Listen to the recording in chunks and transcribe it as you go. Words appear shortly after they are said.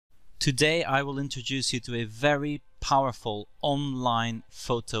Today I will introduce you to a very powerful online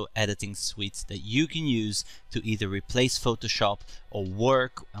photo editing suite that you can use to either replace Photoshop or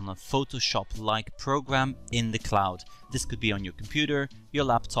work on a Photoshop-like program in the cloud. This could be on your computer, your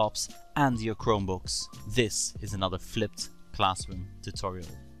laptops and your Chromebooks. This is another flipped classroom tutorial.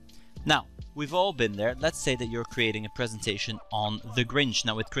 Now, we've all been there. Let's say that you're creating a presentation on the Grinch.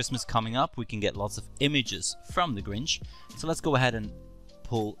 Now with Christmas coming up, we can get lots of images from the Grinch. So let's go ahead and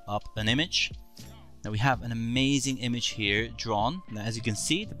pull up an image. Now we have an amazing image here drawn. Now as you can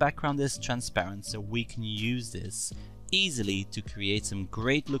see, the background is transparent, so we can use this easily to create some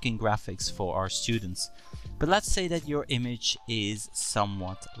great looking graphics for our students. But let's say that your image is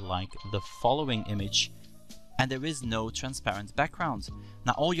somewhat like the following image and there is no transparent background.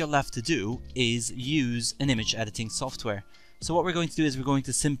 Now all you're left to do is use an image editing software. So what we're going to do is we're going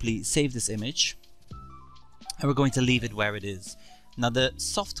to simply save this image and we're going to leave it where it is. Now the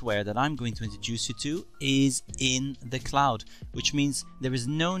software that I'm going to introduce you to is in the cloud, which means there is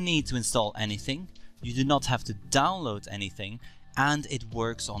no need to install anything, you do not have to download anything, and it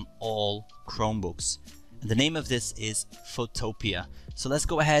works on all Chromebooks. And the name of this is Photopea. So let's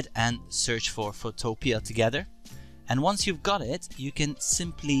go ahead and search for Photopea together. And once you've got it, you can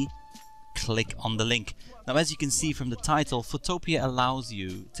simply click on the link. Now as you can see from the title, Photopea allows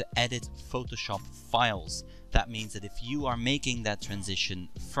you to edit Photoshop files. That means that if you are making that transition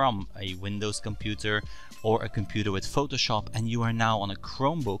from a Windows computer or a computer with Photoshop and you are now on a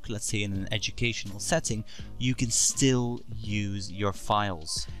Chromebook, let's say in an educational setting, you can still use your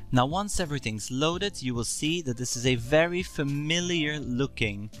files. Now once everything's loaded, you will see that this is a very familiar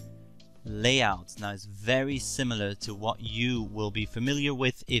looking layout. Now it's very similar to what you will be familiar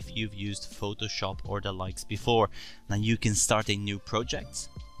with if you've used Photoshop or the likes before. Now you can start a new project,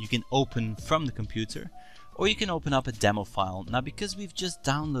 you can open from the computer, or you can open up a demo file. Now because we've just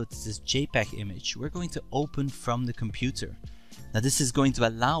downloaded this JPEG image, we're going to open from the computer. Now this is going to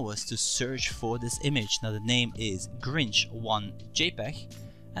allow us to search for this image. Now the name is Grinch1 JPEG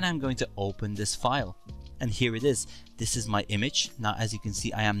and I'm going to open this file. And here it is. This is my image. Now as you can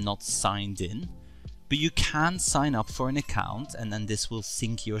see, I am not signed in, but you can sign up for an account and then this will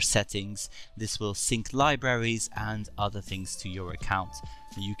sync your settings, this will sync libraries and other things to your account.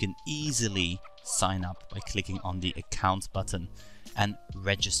 You can easily sign up by clicking on the account button and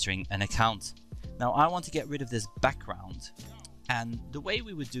registering an account. Now I want to get rid of this background, and the way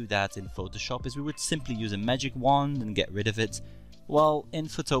we would do that in Photoshop is we would simply use a magic wand and get rid of it. Well, in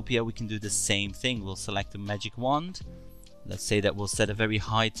Photopea we can do the same thing. We'll select a magic wand. Let's say that we'll set a very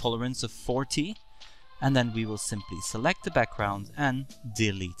high tolerance of 40, and then we will simply select the background and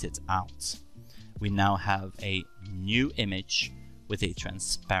delete it out. We now have a new image with a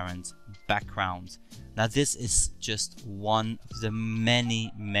transparent background. Now this is just one of the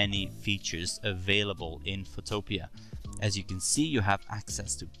many features available in Photopea. As you can see, you have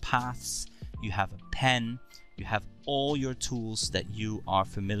access to paths, you have a pen, you have all your tools that you are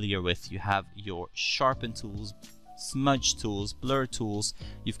familiar with. You have your sharpen tools, smudge tools, blur tools,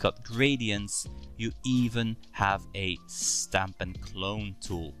 you've got gradients, you even have a stamp and clone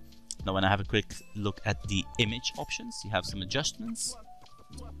tool. Now when I have a quick look at the image options, you have some adjustments,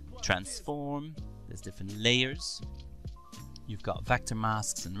 transform, there's different layers, you've got vector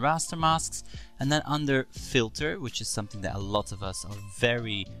masks and raster masks, and then under filter, which is something that a lot of us are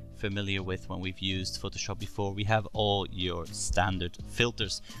very familiar with when we've used Photoshop before, we have all your standard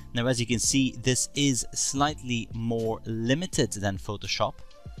filters. Now as you can see, this is slightly more limited than Photoshop,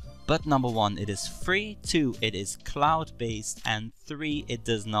 but number one, it is free, two, it is cloud-based, and three, it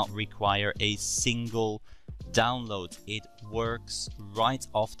does not require a single download. It works right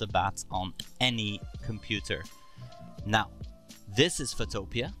off the bat on any computer. Now, this is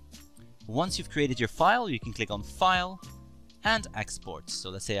Photopea. Once you've created your file, you can click on File and Export. So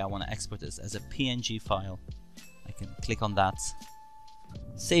let's say I want to export this as a PNG file. I can click on that,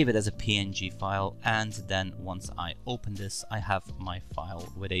 save it as a PNG file, and then once I open this, I have my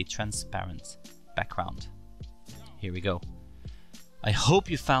file with a transparent background. Here we go. I hope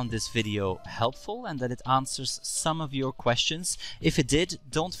you found this video helpful and that it answers some of your questions. If it did,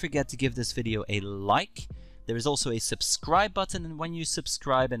 don't forget to give this video a like. There is also a subscribe button, and when you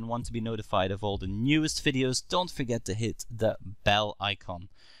subscribe and want to be notified of all the newest videos, don't forget to hit the bell icon.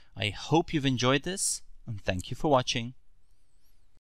 I hope you've enjoyed this, and thank you for watching.